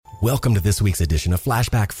Welcome to this week's edition of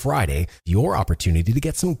Flashback Friday, your opportunity to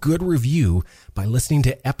get some good review by listening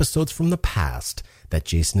to episodes from the past that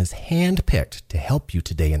Jason has handpicked to help you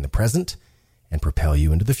today in the present and propel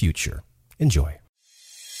you into the future. Enjoy.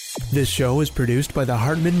 This show is produced by the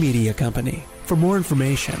Hartman Media Company. For more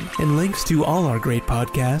information and links to all our great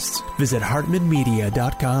podcasts, visit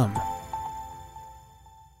hartmanmedia.com.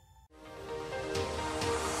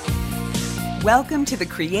 Welcome to the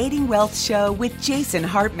Creating Wealth Show with Jason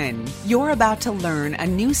Hartman. You're about to learn a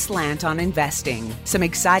new slant on investing, some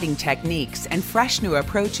exciting techniques, and fresh new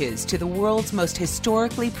approaches to the world's most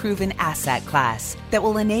historically proven asset class that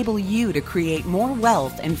will enable you to create more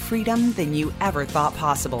wealth and freedom than you ever thought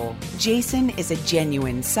possible. Jason is a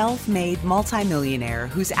genuine self-made multimillionaire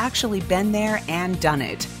who's actually been there and done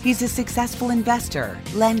it. He's a successful investor,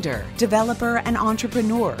 lender, developer, and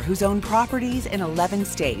entrepreneur who's owned properties in 11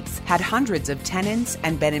 states, had hundreds of tenants,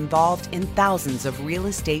 and been involved in thousands of real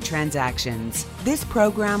estate transactions. This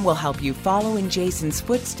program will help you follow in Jason's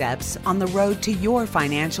footsteps on the road to your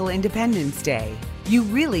financial independence day. You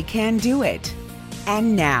really can do it.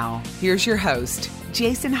 And now, here's your host,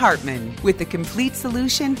 Jason Hartman, with the complete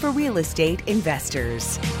solution for real estate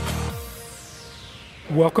investors.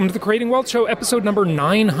 Welcome to the Creating Wealth Show, episode number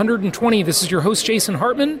 920. This is your host, Jason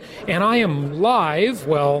Hartman, and I am live,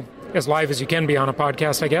 as live as you can be on a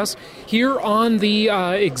podcast, I guess, here on the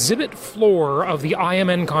exhibit floor of the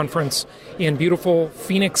IMN conference in beautiful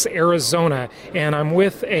Phoenix, Arizona. And I'm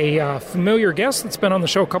with a familiar guest that's been on the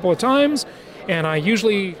show a couple of times, and I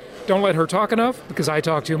usually don't let her talk enough because I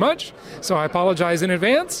talk too much, so I apologize in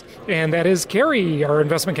advance. And that is Carrie, our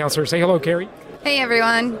investment counselor. Say hello, Carrie. Hey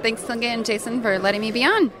everyone. Thanks again, Jason, for letting me be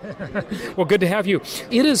on. Well, good to have you.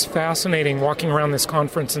 It is fascinating walking around this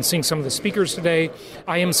conference and seeing some of the speakers today.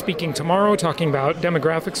 I am speaking tomorrow talking about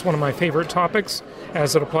demographics, one of my favorite topics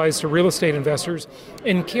as it applies to real estate investors.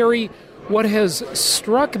 And Carrie, what has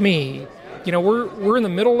struck me, we're in the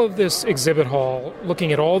middle of this exhibit hall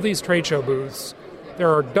looking at all these trade show booths. There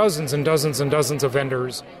are dozens and dozens and dozens of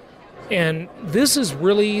vendors. And this is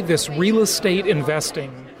really this real estate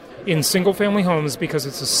investing in single-family homes because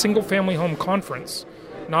it's a single-family home conference,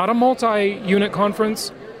 not a multi-unit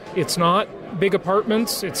conference. It's not big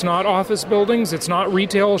apartments. It's not office buildings. It's not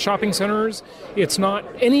retail shopping centers. It's not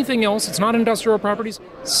anything else. It's not industrial properties.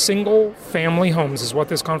 Single-family homes is what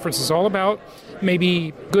this conference is all about.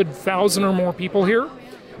 Maybe good 1,000 or more people here.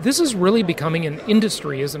 This is really becoming an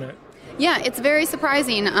industry, isn't it? Yeah, it's very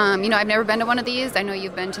surprising. I've never been to one of these. I know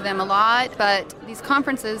you've been to them a lot, but these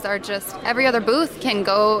conferences are just, every other booth can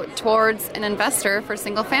go towards an investor for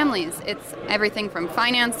single families. It's everything from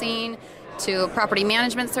financing to property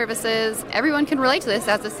management services. Everyone can relate to this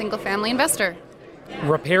as a single family investor.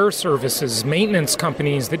 Repair services, maintenance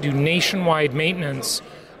companies that do nationwide maintenance.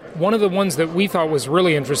 One of the ones that we thought was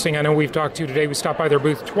really interesting, I know we've talked to today, we stopped by their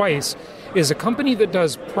booth twice, is a company that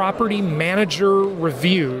does property manager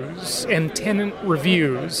reviews and tenant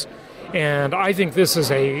reviews. And I think this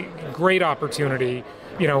is a great opportunity.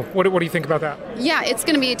 What do you think about that? Yeah, it's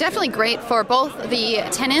going to be definitely great for both the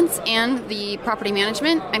tenants and the property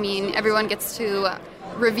management. I mean, everyone gets to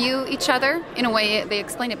review each other in a way. They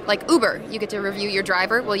explain it like Uber. You get to review your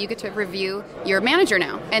driver. Well, you get to review your manager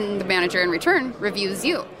now. And the manager in return reviews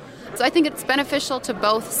you. So I think it's beneficial to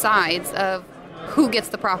both sides of who gets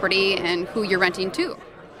the property and who you're renting to.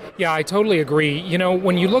 Yeah, I totally agree.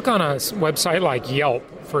 When you look on a website like Yelp,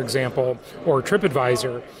 for example, or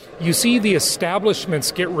TripAdvisor, you see the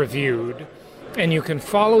establishments get reviewed, and you can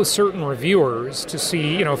follow certain reviewers to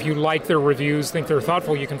see, if you like their reviews, think they're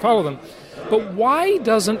thoughtful, you can follow them. But why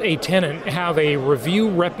doesn't a tenant have a review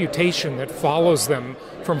reputation that follows them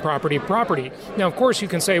from property to property? Now, of course, you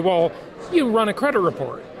can say, well, you run a credit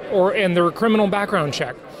report, and their criminal background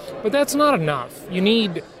check. But that's not enough. You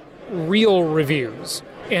need real reviews.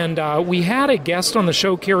 And we had a guest on the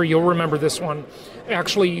show, Carrie, you'll remember this one.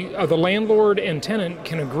 Actually, the landlord and tenant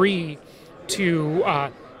can agree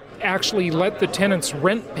to actually let the tenant's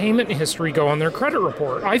rent payment history go on their credit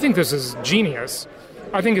report. I think this is genius.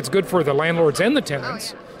 I think it's good for the landlords and the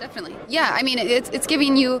tenants. Oh, yeah, definitely. Yeah, I mean, it's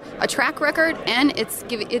giving you a track record, and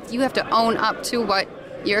you have to own up to what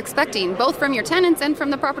you're expecting, both from your tenants and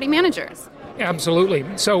from the property managers. Absolutely.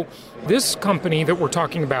 So this company that we're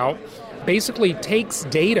talking about basically takes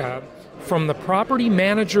data from the property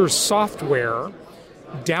manager's software,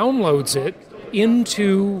 downloads it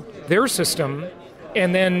into their system,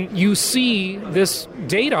 and then you see this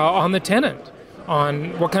data on the tenant,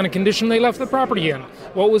 on what kind of condition they left the property in,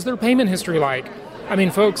 what was their payment history like. I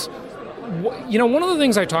mean, folks, one of the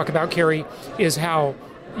things I talk about, Carrie, is how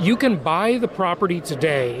you can buy the property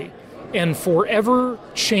today and forever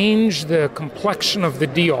change the complexion of the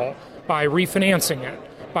deal by refinancing it,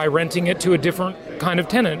 by renting it to a different kind of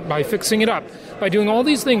tenant, by fixing it up, by doing all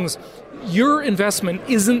these things, your investment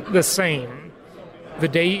isn't the same the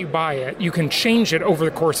day you buy it. You can change it over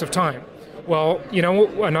the course of time. Well,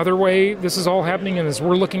 another way this is all happening, and as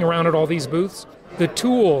we're looking around at all these booths, the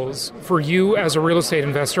tools for you as a real estate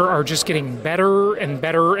investor are just getting better and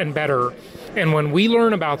better and better. And when we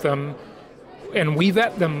learn about them and we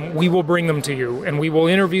vet them, we will bring them to you. And we will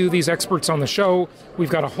interview these experts on the show. We've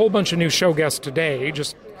got a whole bunch of new show guests today,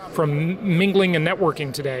 just from mingling and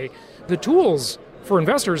networking today. The tools for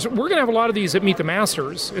investors, we're going to have a lot of these at Meet the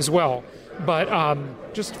Masters as well. But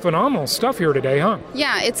just phenomenal stuff here today, huh?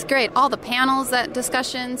 Yeah, it's great. All the panels,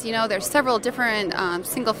 discussions, there's several different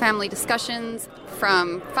single-family discussions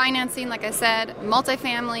from financing, like I said,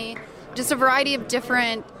 multifamily, just a variety of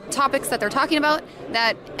different topics that they're talking about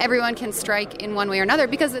that everyone can strike in one way or another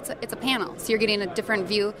because it's a panel. So you're getting a different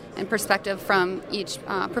view and perspective from each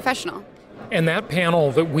professional. And that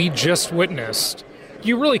panel that we just witnessed,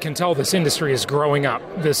 you really can tell this industry is growing up,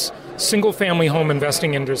 this single-family home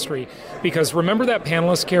investing industry. Because remember that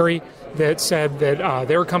panelist, Carrie, that said that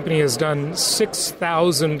their company has done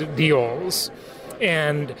 6,000 deals.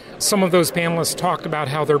 And some of those panelists talked about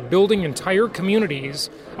how they're building entire communities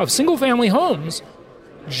of single-family homes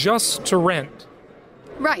just to rent.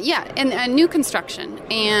 Right, yeah, and new construction,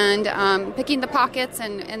 and picking the pockets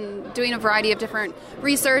and doing a variety of different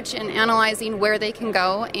research and analyzing where they can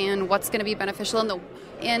go and what's going to be beneficial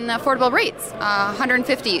in affordable rates,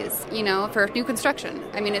 150s, for new construction.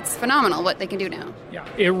 I mean, it's phenomenal what they can do now. Yeah,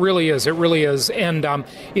 it really is. It really is. And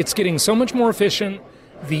it's getting so much more efficient.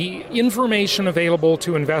 The information available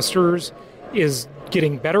to investors is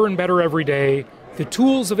getting better and better every day. The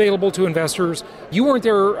tools available to investors. You weren't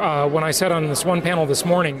there when I sat on this one panel this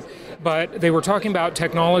morning, but they were talking about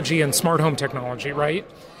technology and smart home technology, right?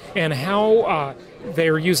 And how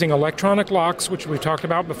they're using electronic locks, which we've talked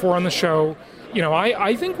about before on the show.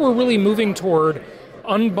 I think we're really moving toward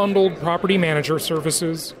unbundled property manager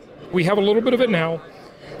services. We have a little bit of it now.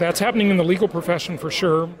 That's happening in the legal profession for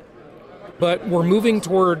sure. But we're moving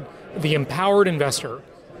toward the empowered investor,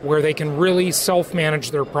 where they can really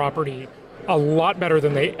self-manage their property a lot better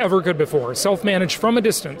than they ever could before. Self-manage from a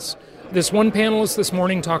distance. This one panelist this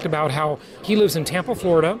morning talked about how he lives in Tampa,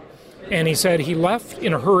 Florida, and he said he left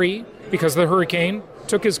in a hurry because of the hurricane,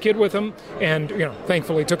 took his kid with him, and,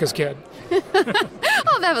 thankfully took his kid.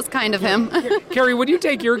 Oh, that was kind of him. Carrie, would you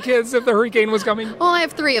take your kids if the hurricane was coming? Well, I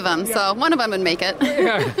have 3 of them, so one of them would make it.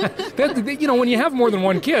 Yeah. When you have more than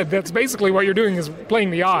one kid, that's basically what you're doing is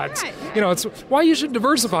playing the odds. Right. It's why you should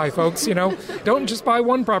diversify, folks. Don't just buy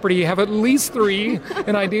one property. You have at least 3,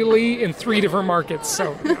 and ideally in 3 different markets.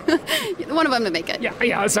 So one of them would make it.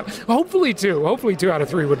 Yeah. So hopefully 2 out of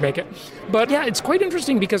 3 would make it. But yeah, it's quite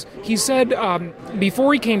interesting because he said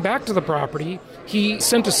before he came back to the property, he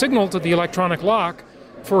sent a signal to the electronic lock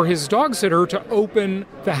for his dog sitter to open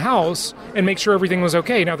the house and make sure everything was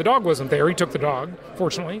okay. Now, the dog wasn't there. He took the dog,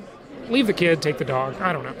 fortunately. Leave the kid, take the dog.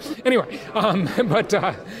 I don't know. Anyway, but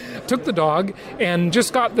took the dog and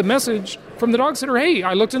just got the message from the dog sitter, hey,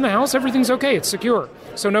 I looked in the house, everything's okay, it's secure,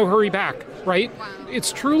 so no hurry back, right? Wow.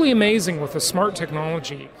 It's truly amazing with the smart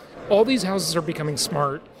technology. All these houses are becoming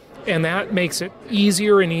smart, and that makes it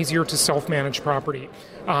easier and easier to self-manage property.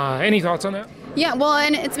 Any thoughts on that? Yeah, well,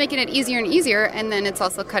 and it's making it easier and easier, and then it's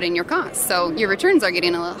also cutting your costs. So your returns are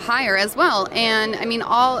getting a little higher as well. And, I mean,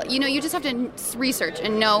 you just have to research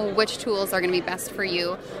and know which tools are going to be best for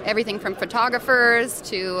you. Everything from photographers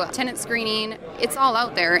to tenant screening, it's all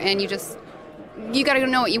out there, and you got to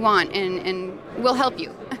know what you want, and we'll help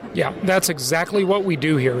you. Yeah, that's exactly what we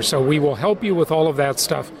do here. So we will help you with all of that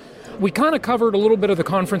stuff. We kind of covered a little bit of the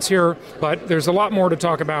conference here, but there's a lot more to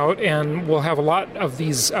talk about, and we'll have a lot of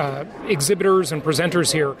these exhibitors and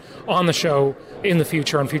presenters here on the show in the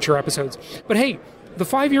future, on future episodes. But hey, the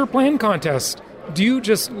 5-year plan contest. Do you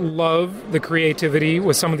just love the creativity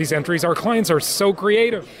with some of these entries? Our clients are so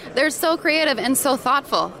creative. They're so creative and so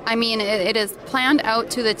thoughtful. I mean, it is planned out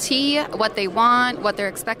to the T, what they want, what they're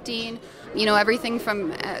expecting. Everything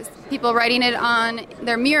from people writing it on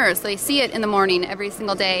their mirrors, so they see it in the morning every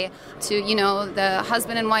single day, to, the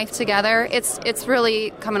husband and wife together. It's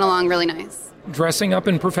really coming along really nice. Dressing up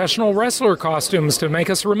in professional wrestler costumes to make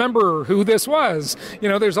us remember who this was.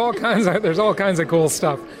 There's all kinds of cool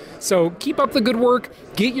stuff. So keep up the good work.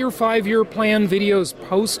 Get your 5-year plan videos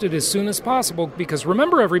posted as soon as possible, because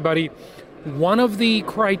remember, everybody, one of the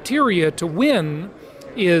criteria to win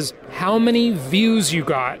is how many views you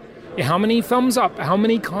got. How many thumbs up, how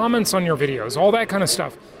many comments on your videos, all that kind of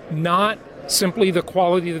stuff. Not simply the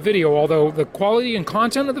quality of the video, although the quality and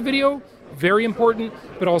content of the video, very important,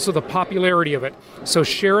 but also the popularity of it. So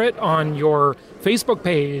share it on your Facebook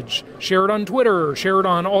page, share it on Twitter, share it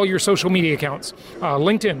on all your social media accounts,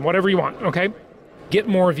 LinkedIn, whatever you want, okay? Get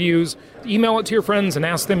more views, email it to your friends and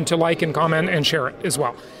ask them to like and comment and share it as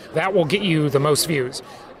well. That will get you the most views.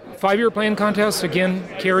 5-year plan contest, again,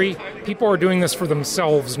 Carrie, people are doing this for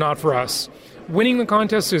themselves, not for us. Winning the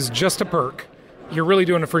contest is just a perk. You're really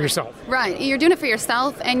doing it for yourself. Right. You're doing it for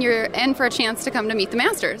yourself and for a chance to come to meet the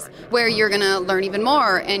masters, where you're going to learn even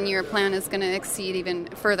more and your plan is going to exceed even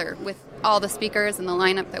further with all the speakers and the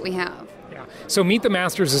lineup that we have. Yeah. So Meet the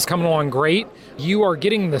Masters is coming along great. You are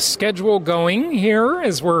getting the schedule going here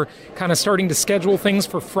as we're kind of starting to schedule things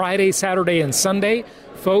for Friday, Saturday, and Sunday.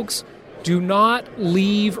 Folks, do not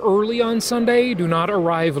leave early on Sunday. Do not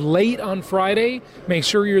arrive late on Friday. Make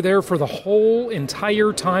sure you're there for the whole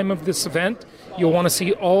entire time of this event. You'll want to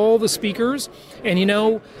see all the speakers. And, you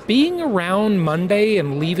know, being around Monday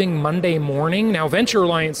and leaving Monday morning. Now, Venture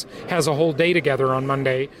Alliance has a whole day together on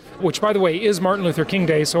Monday, which, by the way, is Martin Luther King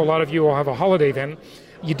Day, so a lot of you will have a holiday then.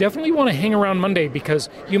 You definitely want to hang around Monday because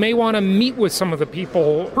you may want to meet with some of the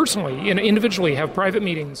people personally and individually, have private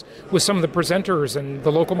meetings with some of the presenters and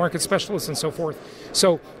the local market specialists and so forth.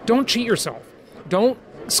 So don't cheat yourself. Don't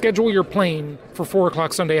schedule your plane for 4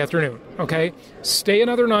 o'clock Sunday afternoon, okay? Stay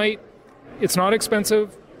another night. It's not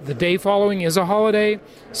expensive. The day following is a holiday,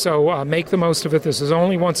 so make the most of it. This is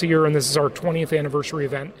only once a year, and this is our 20th anniversary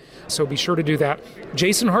event, so be sure to do that.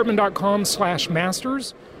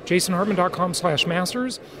 jasonhartman.com/masters.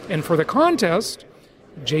 jasonhartman.com/masters. And for the contest,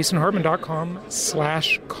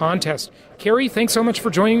 jasonhartman.com/contest. Carrie, thanks so much for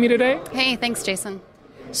joining me today. Hey, thanks, Jason.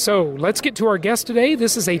 So let's get to our guest today.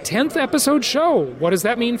 This is a 10th episode show. What does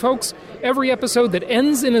that mean, folks? Every episode that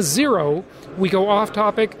ends in a 0, we go off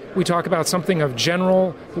topic. We talk about something of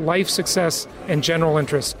general life success and general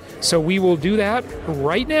interest. So we will do that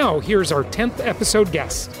right now. Here's our 10th episode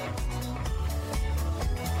guest.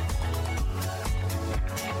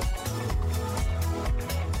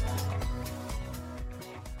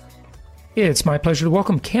 It's my pleasure to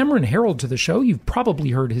welcome Cameron Herold to the show. You've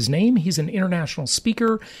probably heard his name. He's an international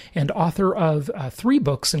speaker and author of 3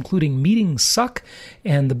 books, including Meetings Suck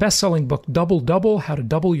and the best-selling book Double Double, How to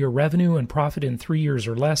Double Your Revenue and Profit in 3 Years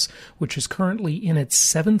or Less, which is currently in its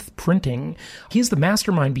 7th printing. He's the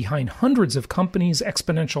mastermind behind hundreds of companies'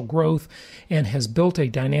 exponential growth and has built a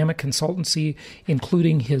dynamic consultancy,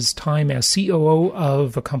 including his time as COO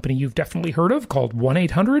of a company you've definitely heard of called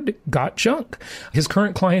 1-800-GOT-JUNK. His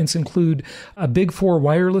current clients include a Big 4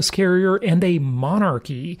 wireless carrier and a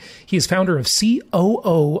monarchy. He is founder of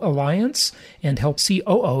COO Alliance and helps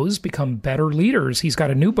COOs become better leaders. He's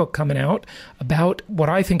got a new book coming out about what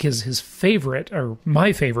I think is his favorite, or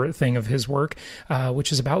my favorite thing of his work,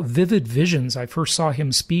 which is about vivid visions. I first saw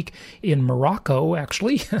him speak in Morocco,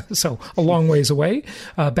 actually, so a long ways away,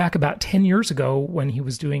 back about 10 years ago when he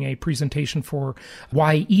was doing a presentation for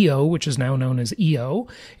YEO, which is now known as EO.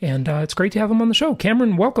 And it's great to have him on the show.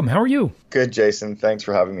 Cameron, welcome. How are you? Good, Jason. Thanks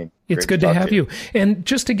for having me. It's good to have you. And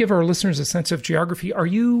just to give our listeners a sense of geography, are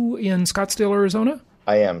you in Scottsdale, Arizona?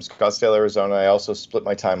 I am. Scottsdale, Arizona. I also split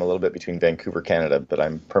my time a little bit between Vancouver, Canada, but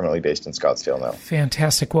I'm permanently based in Scottsdale now.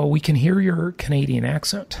 Fantastic. Well, we can hear your Canadian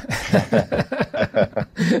accent.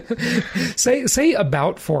 Say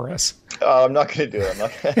about for us. I'm not going to do it.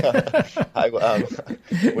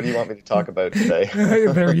 What do you want me to talk about today?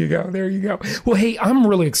 There you go. Well, hey, I'm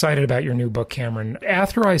really excited about your new book, Cameron.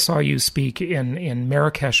 After I saw you speak in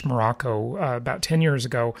Marrakesh, Morocco, about 10 years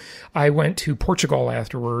ago, I went to Portugal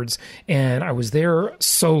afterwards, and I was there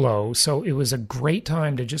solo. So it was a great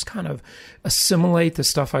time to just kind of assimilate the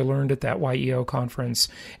stuff I learned at that YEO conference.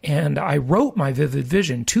 And I wrote my vivid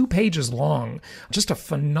vision, 2 pages long, just a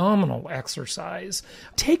phenomenal exercise.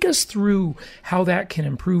 Take us through how that can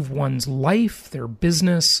improve one's life, their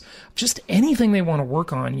business, just anything they want to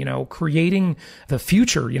work on, creating the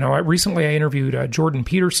future. Recently I interviewed Jordan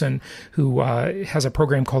Peterson, who has a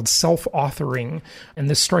program called Self-Authoring, and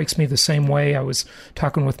this strikes me the same way. I was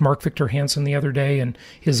talking with Mark Victor Hansen the other day, and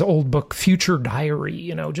his old book, Future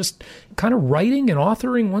Diary, just kind of writing and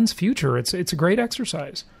authoring one's future. It's a great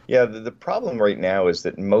exercise. Yeah, the problem right now is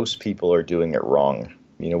that most people are doing it wrong.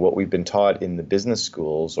 What we've been taught in the business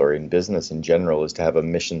schools or in business in general is to have a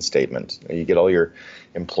mission statement. You get all your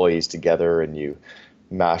employees together and you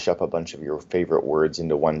mash up a bunch of your favorite words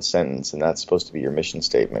into one sentence, and that's supposed to be your mission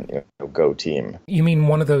statement, go team. You mean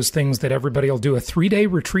one of those things that everybody will do a 3-day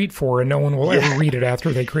retreat for and no one will ever read it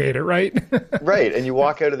after they create it, right? Right, and you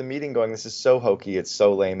walk out of the meeting going, this is so hokey, it's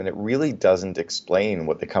so lame, and it really doesn't explain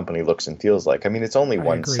what the company looks and feels like. I mean, it's only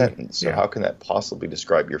one sentence, so how can that possibly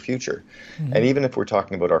describe your future? Mm-hmm. And even if we're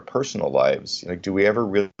talking about our personal lives, do we ever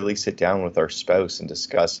really sit down with our spouse and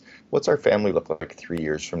discuss, what's our family look like 3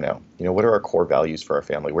 years from now? What are our core values for our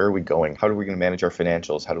family? Where are we going? How are we going to manage our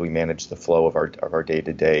financials? How do we manage the flow of our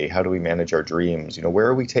day-to-day? How do we manage our dreams? Where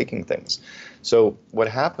are we taking things? So what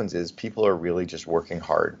happens is people are really just working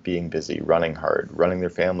hard, being busy, running hard, running their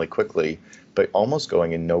family quickly, but almost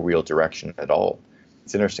going in no real direction at all.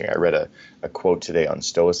 It's interesting. I read a quote today on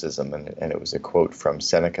Stoicism, and it was a quote from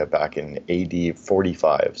Seneca back in AD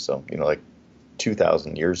 45. So, like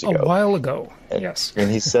 2,000 years ago. A while ago, and, yes. And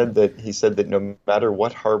he said that no matter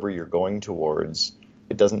what harbor you're going towards,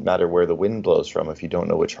 it doesn't matter where the wind blows from if you don't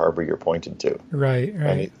know which harbor you're pointed to. Right.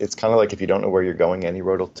 And it's kind of like if you don't know where you're going, any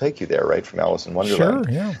road will take you there, right? From Alice in Wonderland.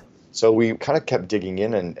 Sure, yeah. So we kind of kept digging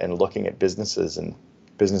in and looking at businesses, and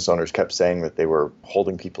business owners kept saying that they were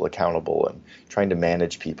holding people accountable and trying to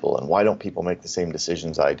manage people, and why don't people make the same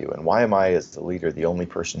decisions I do? And why am I, as the leader, the only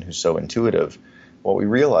person who's so intuitive? What we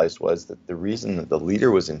realized was that the reason that the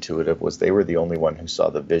leader was intuitive was they were the only one who saw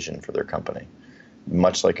the vision for their company.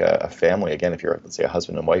 Much like a family, again, if you're, let's say, a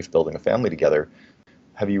husband and wife building a family together,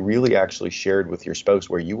 have you really actually shared with your spouse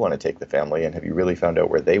where you want to take the family, and have you really found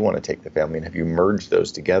out where they want to take the family, and have you merged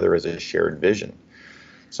those together as a shared vision?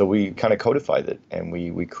 So we kind of codified it, and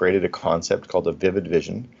we created a concept called a vivid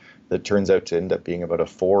vision that turns out to end up being about a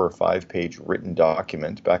 4 or 5 page written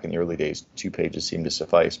document. Back in the early days, 2 pages seemed to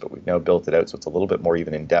suffice, but we've now built it out so it's a little bit more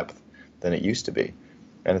even in depth than it used to be.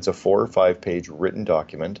 And it's a 4 or 5 page written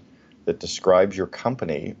document that describes your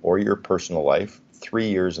company or your personal life 3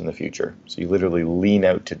 years in the future. So you literally lean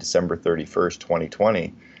out to December 31st,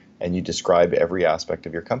 2020, and you describe every aspect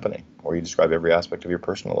of your company, or you describe every aspect of your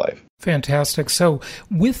personal life. Fantastic. So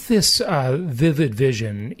with this vivid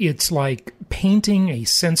vision, it's like painting a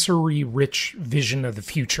sensory-rich vision of the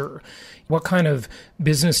future. What kind of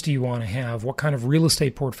business do you want to have? What kind of real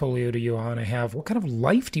estate portfolio do you want to have? What kind of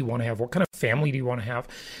life do you want to have? What kind of family do you want to have?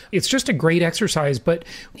 It's just a great exercise. But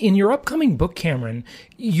in your upcoming book, Cameron,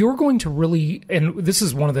 you're going to really, and this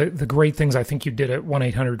is one of the great things I think you did at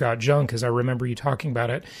 1-800-GOT-JUNK, as I remember you talking about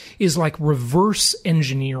it, is like reverse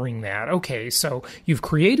engineering that. Okay, so you've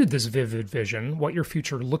created this vivid vision, what your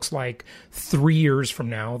future looks like 3 years from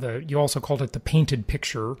now. You also called it the painted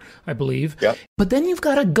picture, I believe. Yep. But then you've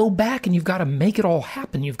got to go back and you've got to make it all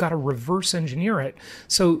happen. You've got to reverse engineer it.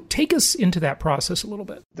 So take us into that process a little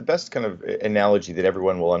bit. The best kind of analogy that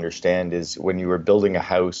everyone will understand is when you were building a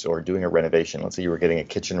house or doing a renovation. Let's say you were getting a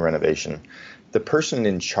kitchen renovation. The person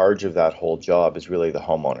in charge of that whole job is really the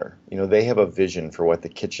homeowner. They have a vision for what the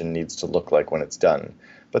kitchen needs to look like when it's done,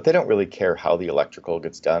 but they don't really care how the electrical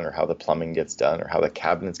gets done or how the plumbing gets done or how the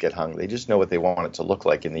cabinets get hung. They just know what they want it to look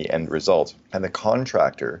like in the end result. And the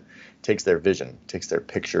contractor takes their vision, takes their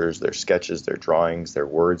pictures, their sketches, their drawings, their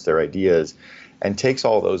words, their ideas, and takes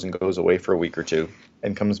all those and goes away for a week or two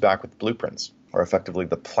and comes back with blueprints, or effectively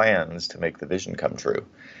the plans to make the vision come true.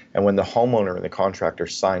 And when the homeowner and the contractor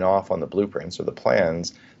sign off on the blueprints or the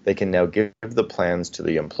plans, they can now give the plans to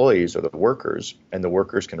the employees or the workers, and the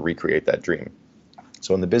workers can recreate that dream.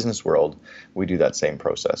 So in the business world, we do that same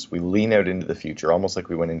process. We lean out into the future, almost like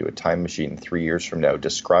we went into a time machine 3 years from now,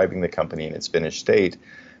 describing the company in its finished state.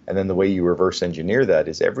 And then the way you reverse engineer that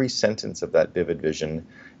is every sentence of that vivid vision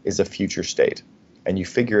is a future state. And you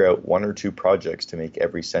figure out 1 or 2 projects to make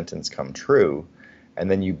every sentence come true. And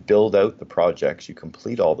then you build out the projects, you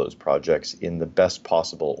complete all those projects in the best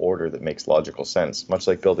possible order that makes logical sense. Much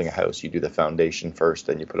like building a house, you do the foundation first,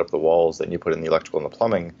 then you put up the walls, then you put in the electrical and the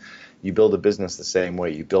plumbing. You build a business the same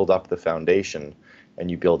way. You build up the foundation and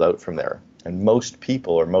you build out from there. And most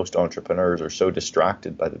people or most entrepreneurs are so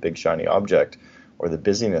distracted by the big shiny object or the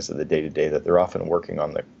busyness of the day-to-day that they're often working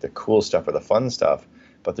on the cool stuff or the fun stuff,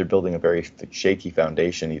 but they're building a very shaky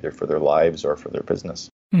foundation either for their lives or for their business.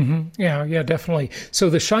 Mm-hmm. Yeah, definitely. So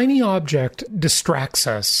the shiny object distracts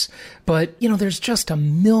us, but there's just a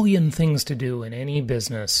million things to do in any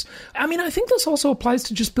business. I mean, I think this also applies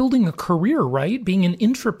to just building a career, right? Being an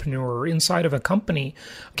entrepreneur inside of a company.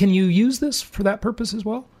 Can you use this for that purpose as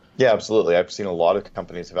well? Yeah, absolutely. I've seen a lot of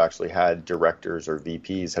companies have actually had directors or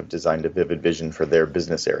VPs have designed a vivid vision for their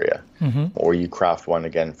business area, or you craft one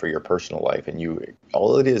again for your personal life. And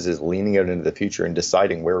all it is leaning out into the future and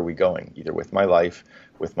deciding where are we going, either with my life,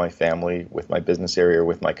 with my family, with my business area, or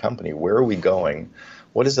with my company. Where are we going?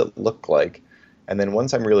 What does it look like? And then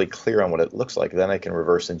once I'm really clear on what it looks like, then I can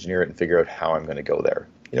reverse engineer it and figure out how I'm going to go there.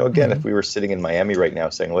 Again, if we were sitting in Miami right now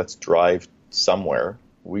saying, let's drive somewhere,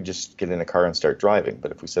 we just get in a car and start driving.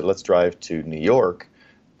 But if we said, let's drive to New York,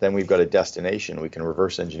 then we've got a destination. We can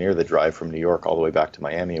reverse engineer the drive from New York all the way back to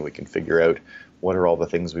Miami, and we can figure out what are all the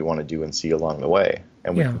things we want to do and see along the way.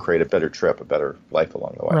 And we can create a better trip, a better life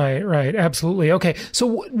along the way. Right. Absolutely. Okay. So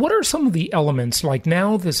what are some of the elements? Like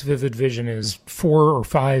now this Vivid Vision is 4 or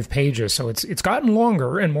 5 pages, so it's gotten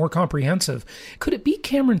longer and more comprehensive. Could it be,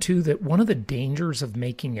 Cameron, too, that one of the dangers of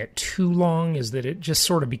making it too long is that it just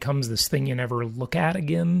sort of becomes this thing you never look at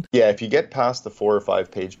again? Yeah, if you get past the 4 or 5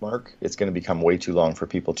 page mark, it's going to become way too long for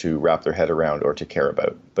people to wrap their head around or to care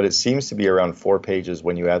about. But it seems to be around 4 pages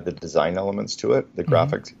when you add the design elements to it, the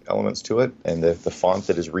graphic elements to it, and the font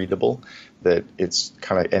that is readable, that it's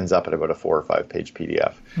kind of ends up at about a 4 or 5 page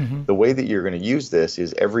PDF. The way that you're going to use this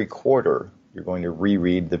is every quarter you're going to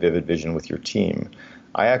reread the Vivid Vision with your team.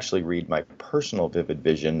 I actually read my personal Vivid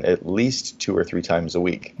Vision at least 2 or 3 times a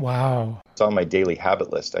week. Wow. It's on my daily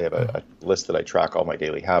habit list. I have a list that I track all my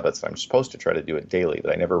daily habits. I'm supposed to try to do it daily,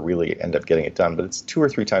 but I never really end up getting it done. But it's 2 or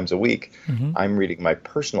 3 times a week. I'm reading my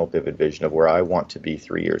personal Vivid Vision of where I want to be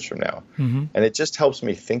 3 years from now. And it just helps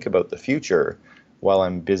me think about the future while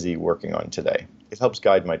I'm busy working on today. It helps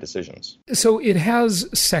guide my decisions. So it has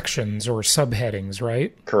sections or subheadings,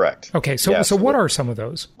 right? Correct. Okay, so what are some of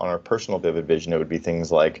those? On our personal Vivid Vision, it would be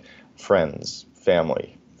things like friends,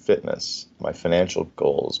 family, fitness, my financial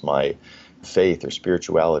goals, my faith or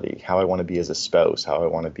spirituality, how I want to be as a spouse, how I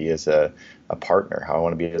want to be as a partner, how I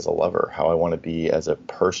want to be as a lover, how I want to be as a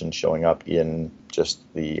person showing up in just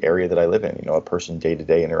the area that I live in, a person day to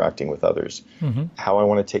day interacting with others, how I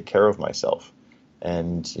want to take care of myself.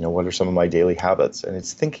 And, what are some of my daily habits? And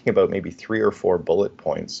it's thinking about maybe 3 or 4 bullet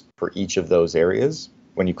points for each of those areas.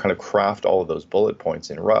 When you kind of craft all of those bullet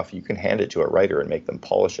points in rough, you can hand it to a writer and make them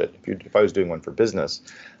polish it. If I was doing one for business,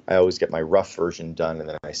 I always get my rough version done and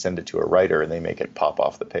then I send it to a writer and they make it pop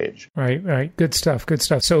off the page. Right. Good stuff.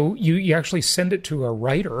 So you actually send it to a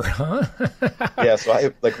writer, huh? Yeah.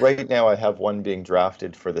 So right now I have one being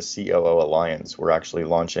drafted for the COO Alliance. We're actually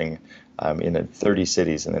launching in 30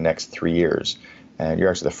 cities in the next 3 years. And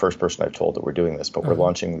you're actually the first person I've told that we're doing this, but we're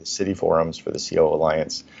launching city forums for the COO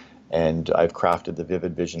Alliance. And I've crafted the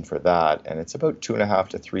Vivid Vision for that. And it's about 2.5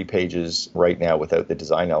 to 3 pages right now without the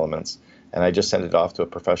design elements. And I just sent it off to a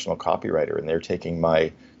professional copywriter, and they're taking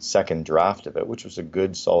my second draft of it, which was a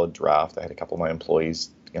good, solid draft. I had a couple of my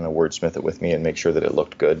employees wordsmith it with me and make sure that it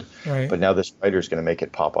looked good. Right. But now this writer is going to make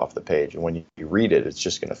it pop off the page. And when you read it, it's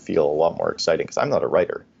just going to feel a lot more exciting because I'm not a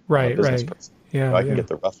writer. Right, I'm a business right. person. Yeah, I can get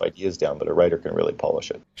the rough ideas down, but a writer can really polish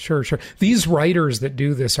it. Sure. These writers that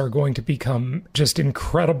do this are going to become just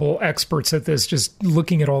incredible experts at this, just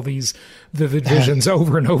looking at all these Vivid Visions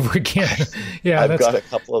over and over again. Yeah, I've got a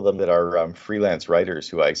couple of them that are freelance writers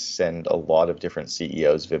who I send a lot of different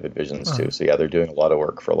CEOs Vivid Visions to. So yeah, they're doing a lot of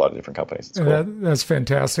work for a lot of different companies. It's cool. That's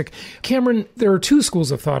fantastic. Cameron, there are 2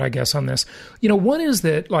 schools of thought, I guess, on this. One is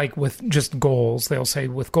that, like with just goals, they'll say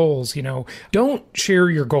with goals, don't share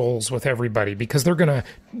your goals with everybody, because they're going to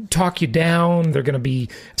talk you down. They're going to be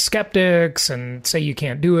skeptics and say you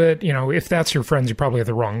can't do it. If that's your friends, you probably have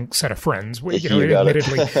the wrong set of friends,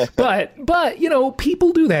 admittedly. but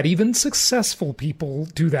people do that. Even successful people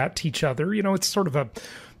do that to each other. It's sort of a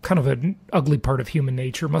kind of an ugly part of human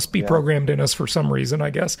nature. Must be programmed in us for some reason,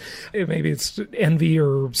 I guess. Maybe it's envy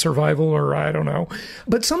or survival, or I don't know.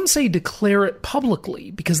 But some say declare it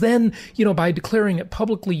publicly, because then, by declaring it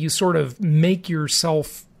publicly, you sort of make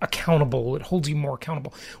yourself accountable. It holds you more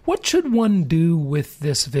accountable. What should one do with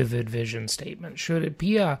this Vivid Vision statement? Should it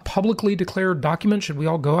be a publicly declared document? Should we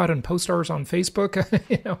all go out and post ours on Facebook?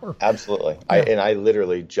 Absolutely. Yeah. I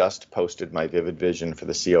literally just posted my Vivid Vision for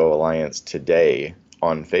the COO Alliance today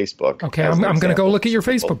on Facebook. Okay, I'm going to go look at your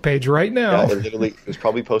Facebook page right now. Yeah, it was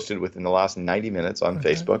probably posted within the last 90 minutes on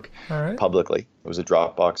Facebook publicly. It was a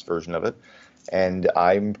Dropbox version of it. And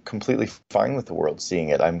I'm completely fine with the world seeing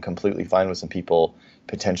it. I'm completely fine with some people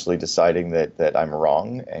potentially deciding that I'm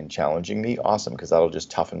wrong and challenging me. Awesome, because that'll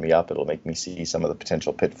just toughen me up. It'll make me see some of the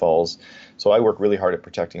potential pitfalls. So I work really hard at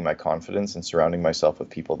protecting my confidence and surrounding myself with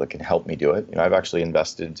people that can help me do it. I've actually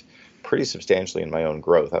invested pretty substantially in my own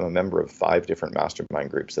growth. I'm a member of 5 different mastermind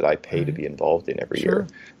groups that I pay to be involved in every year.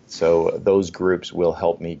 So those groups will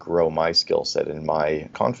help me grow my skill set and my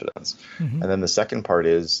confidence. And then the second part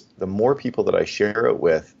is the more people that I share it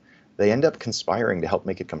with, they end up conspiring to help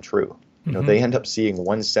make it come true. You know, they end up seeing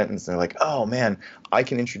one sentence and they're like, oh man, I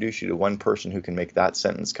can introduce you to one person who can make that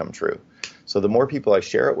sentence come true. So the more people I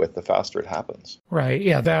share it with, the faster it happens. Right.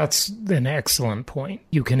 Yeah, that's an excellent point.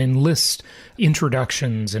 You can enlist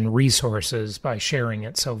introductions and resources by sharing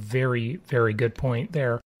it. So very, very good point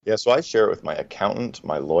there. Yeah, so I share it with my accountant,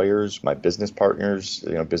 my lawyers, my business partners,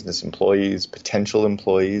 business employees, potential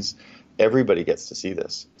employees. Everybody gets to see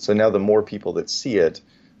this. So now the more people that see it,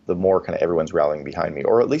 the more kind of everyone's rallying behind me,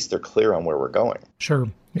 or at least they're clear on where we're going. Sure.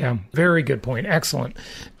 Yeah. Very good point. Excellent.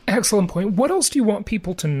 Excellent point. What else do you want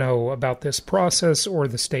people to know about this process or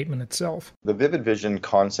the statement itself? The vivid vision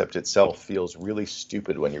concept itself feels really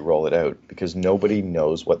stupid when you roll it out because nobody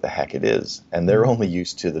knows what the heck it is. And they're only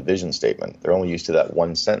used to the vision statement. They're only used to that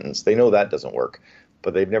one sentence. They know that doesn't work,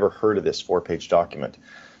 but they've never heard of this 4-page document.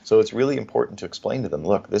 So it's really important to explain to them,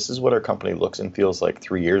 look, this is what our company looks and feels like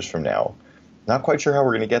 3 years from now. Not quite sure how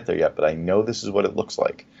we're going to get there yet, but I know this is what it looks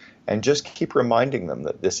like. And just keep reminding them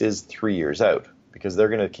that this is 3 years out, because they're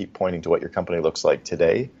going to keep pointing to what your company looks like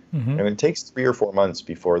today. And it takes 3 or 4 months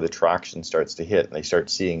before the traction starts to hit and they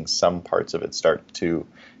start seeing some parts of it start to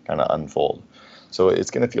kind of unfold. So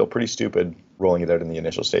it's going to feel pretty stupid rolling it out in the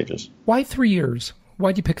initial stages. Why 3 years?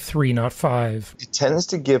 Why'd you pick 3, not 5? It tends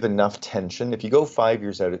to give enough tension. If you go 5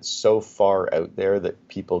 years out, it's so far out there that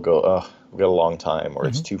people go, oh, we've got a long time, or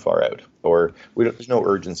it's too far out, or there's no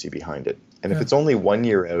urgency behind it. And if it's only 1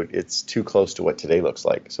 year out, it's too close to what today looks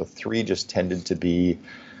like. So 3 just tended to be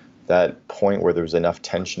that point where there was enough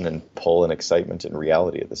tension and pull and excitement and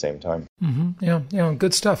reality at the same time. Yeah,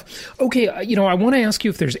 good stuff. Okay, I want to ask you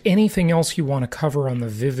if there's anything else you want to cover on the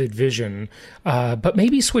vivid vision, but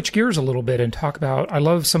maybe switch gears a little bit and talk about, I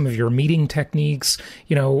love some of your meeting techniques.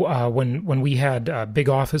 When we had big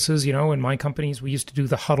offices, in my companies, we used to do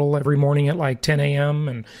the huddle every morning at like 10 a.m.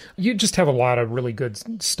 And you just have a lot of really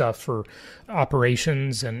good stuff for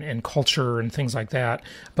operations and culture and things like that.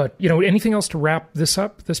 But, anything else to wrap this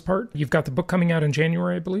part? You've got the book coming out in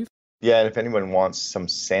January, I believe. Yeah, and if anyone wants some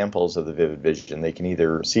samples of the Vivid Vision, they can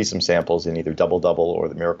either see some samples in either Double Double or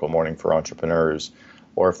the Miracle Morning for Entrepreneurs,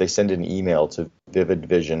 or if they send an email to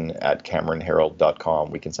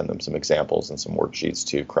vividvision@cameronherold.com, we can send them some examples and some worksheets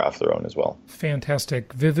to craft their own as well.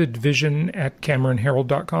 Fantastic.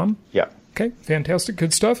 Vividvision@cameronherold.com? Yeah. Okay, fantastic.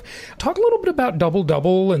 Good stuff. Talk a little bit about Double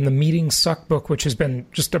Double and the Meeting Suck book, which has been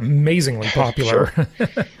just amazingly popular.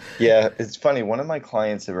 Yeah, it's funny. One of my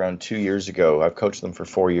clients around 2 years ago, I've coached them for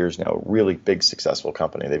 4 years now, a really big, successful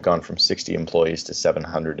company. They've gone from 60 employees to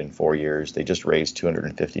 700 in 4 years. They just raised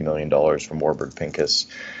 $250 million from Warburg Pincus.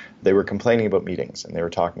 They were complaining about meetings, and they were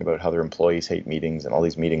talking about how their employees hate meetings and all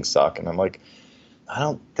these meetings suck. And I'm like, I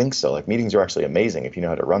don't think so. Like, meetings are actually amazing if you know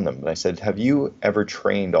how to run them. And I said, have you ever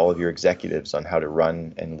trained all of your executives on how to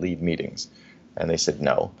run and lead meetings? And they said,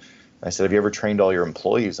 no. I said, have you ever trained all your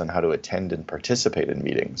employees on how to attend and participate in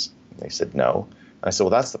meetings? And they said, no. And I said,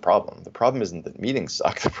 well, that's the problem. The problem isn't that meetings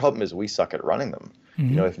suck. The problem is we suck at running them.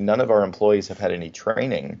 If none of our employees have had any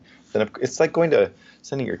training, then it's like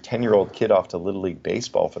sending your 10-year-old kid off to Little League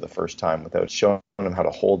Baseball for the first time without showing them how to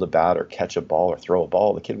hold a bat or catch a ball or throw a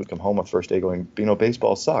ball. The kid would come home the first day going,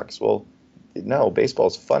 baseball sucks. Well, no,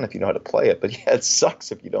 baseball's fun if you know how to play it, but yeah, it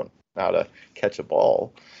sucks if you don't know how to catch a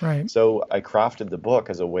ball. Right. So I crafted the book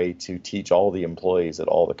as a way to teach all the employees at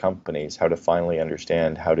all the companies how to finally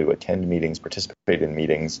understand how to attend meetings, participate in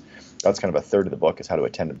meetings. That's kind of a third of the book is how to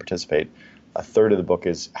attend and participate. A third of the book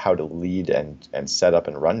is how to lead and set up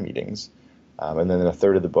and run meetings. And then a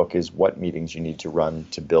third of the book is what meetings you need to run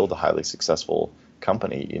to build a highly successful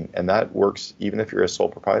company. And that works even if you're a sole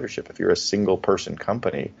proprietorship. If you're a single person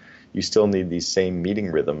company, you still need these same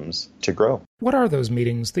meeting rhythms to grow. What are those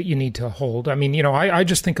meetings that you need to hold? I mean, I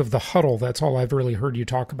just think of the huddle. That's all I've really heard you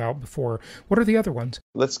talk about before. What are the other ones?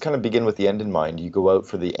 Let's kind of begin with the end in mind. You go out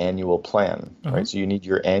for the annual plan, right? So you need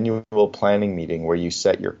your annual planning meeting where you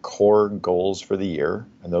set your core goals for the year.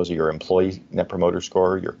 And those are your employee net promoter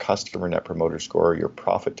score, your customer net promoter score, your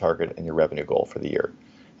profit target, and your revenue goal for the year.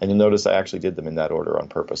 And you'll notice I actually did them in that order on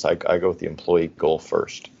purpose. I go with the employee goal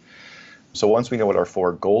first. So once we know what our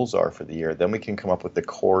 4 goals are for the year, then we can come up with the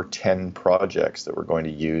core 10 projects that we're going to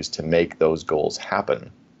use to make those goals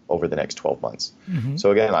happen over the next 12 months.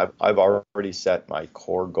 So again, I've already set my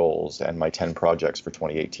core goals and my 10 projects for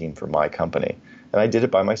 2018 for my company. And I did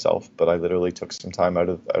it by myself, but I literally took some time out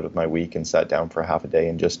of my week and sat down for half a day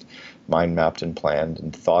and just mind mapped and planned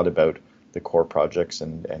and thought about the core projects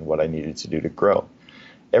and what I needed to do to grow.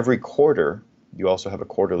 Every quarter, you also have a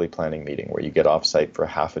quarterly planning meeting where you get offsite for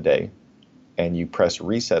half a day. And you press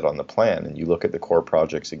reset on the plan and you look at the core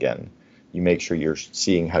projects again. You make sure you're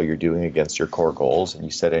seeing how you're doing against your core goals and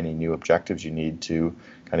you set any new objectives you need to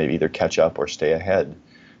kind of either catch up or stay ahead.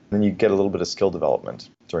 Then you get a little bit of skill development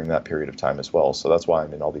during that period of time as well. So that's why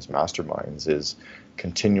I'm in all these masterminds, is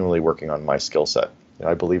continually working on my skill set. And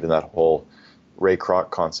I believe in that whole Ray Kroc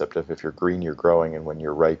concept of if you're green, you're growing, and when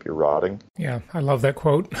you're ripe, you're rotting. Yeah, I love that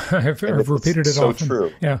quote. I've repeated it often. So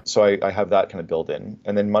true. Yeah. So I have that kind of built in.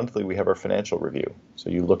 And then monthly, we have our financial review. So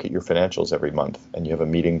you look at your financials every month, and you have a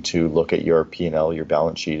meeting to look at your P&L, your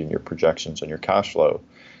balance sheet, and your projections on your cash flow.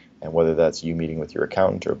 And whether that's you meeting with your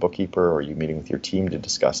accountant or a bookkeeper, or you meeting with your team to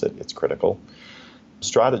discuss it, it's critical.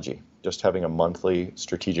 Strategy. Just having a monthly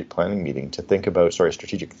strategic planning meeting to think about,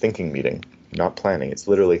 strategic thinking meeting, not planning. It's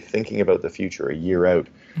literally thinking about the future, a year out,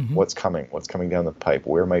 what's coming down the pipe,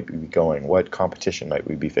 where might we be going, what competition might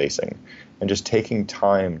we be facing, and just taking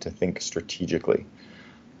time to think strategically.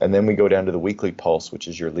 And then we go down to the weekly pulse, which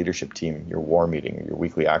is your leadership team, your war meeting, your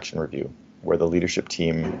weekly action review, where the leadership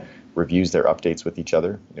team reviews their updates with each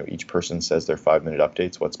other. Each person says their 5-minute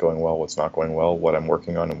updates, what's going well, what's not going well, what I'm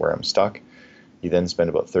working on, and where I'm stuck. You then spend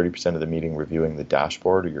about 30% of the meeting reviewing the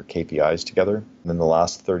dashboard or your KPIs together. And then the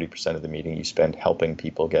last 30% of the meeting you spend helping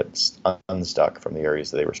people get unstuck from the areas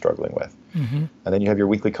that they were struggling with. And then you have your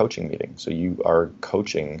weekly coaching meeting. So you are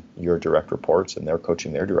coaching your direct reports, and they're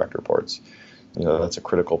coaching their direct reports. That's a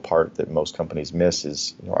critical part that most companies miss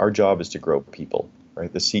is, our job is to grow people,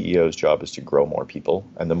 right? The CEO's job is to grow more people.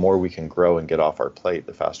 And the more we can grow and get off our plate,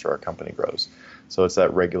 the faster our company grows. So it's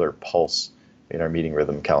that regular pulse in our meeting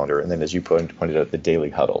rhythm calendar. And then, as you pointed out, the daily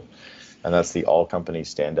huddle. And that's the all-company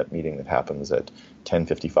stand-up meeting that happens at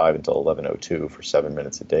 10:55 until 11:02 for 7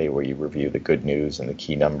 minutes a day, where you review the good news and the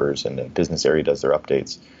key numbers, and the business area does their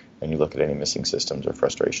updates, and you look at any missing systems or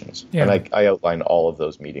frustrations. Yeah. And I outline all of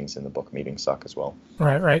those meetings in the book Meeting Suck as well.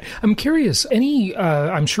 Right. I'm curious,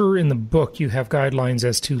 I'm sure in the book you have guidelines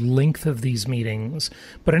as to length of these meetings,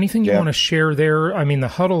 but anything you want to share there? I mean, the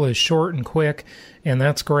huddle is short and quick, and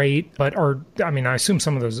that's great, but I assume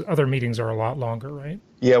some of those other meetings are a lot longer, right?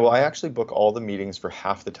 Yeah, well, I actually book all the meetings for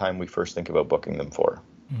half the time we first think about booking them for.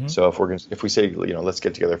 So if we say, let's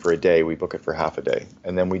get together for a day, we book it for half a day.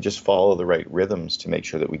 And then we just follow the right rhythms to make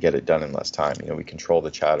sure that we get it done in less time. We control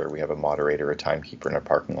the chatter. We have a moderator, a timekeeper in our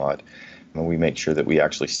parking lot. And we make sure that we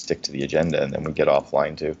actually stick to the agenda, and then we get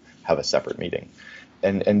offline to have a separate meeting.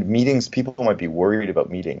 And meetings, people might be worried about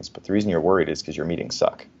meetings, but the reason you're worried is because your meetings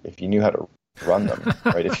suck. If you knew how to run them,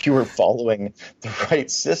 right? If you were following the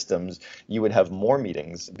right systems, you would have more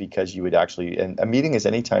meetings, because you would actually, and a meeting is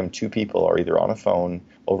anytime two people are either on a phone,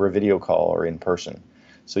 over a video call, or in person.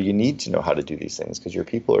 So you need to know how to do these things, because your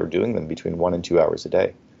people are doing them between 1 and 2 hours a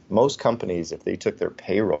day. Most companies, if they took their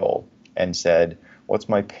payroll and said, what's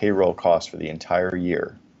my payroll cost for the entire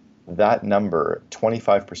year? That number,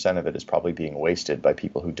 25% of it is probably being wasted by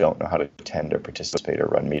people who don't know how to attend or participate or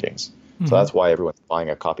run meetings. So that's why everyone's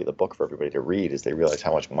buying a copy of the book for everybody to read, is they realize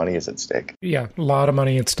how much money is at stake. Yeah, a lot of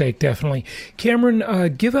money at stake, definitely.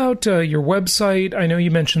 Cameron, give out your website. I know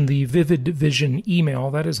you mentioned the Vivid Vision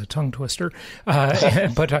email. That is a tongue twister.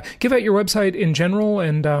 But give out your website in general,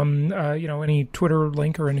 and any Twitter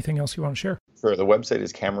link or anything else you want to share. Sure. The website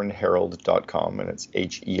is CameronHerold.com, and it's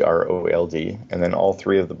Herold. And then all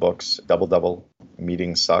three of the books, Double,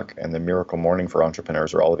 Meeting Suck, and The Miracle Morning for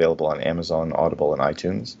Entrepreneurs, are all available on Amazon, Audible, and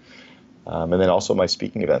iTunes. And then also my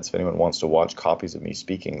speaking events. If anyone wants to watch copies of me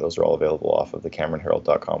speaking, those are all available off of the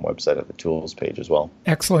CameronHerold.com website at the tools page as well.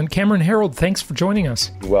 Excellent. Cameron Herold, thanks for joining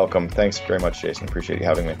us. You're welcome. Thanks very much, Jason. Appreciate you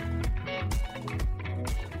having me.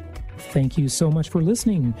 Thank you so much for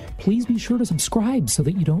listening. Please be sure to subscribe so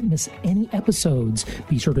that you don't miss any episodes.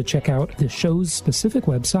 Be sure to check out the show's specific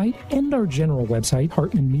website and our general website,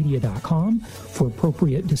 hartmanmedia.com, for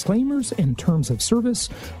appropriate disclaimers and terms of service.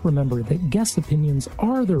 Remember that guest opinions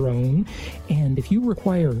are their own, and if you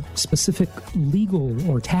require specific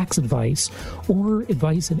legal or tax advice or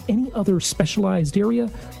advice in any other specialized area,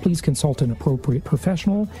 please consult an appropriate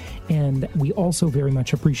professional. And we also very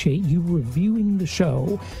much appreciate you reviewing the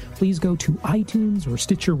show. Please go to iTunes or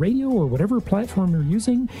Stitcher Radio or whatever platform you're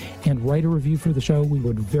using and write a review for the show. We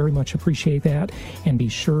would very much appreciate that. And be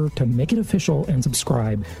sure to make it official and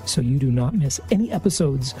subscribe so you do not miss any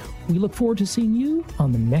episodes. We look forward to seeing you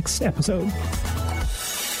on the next episode.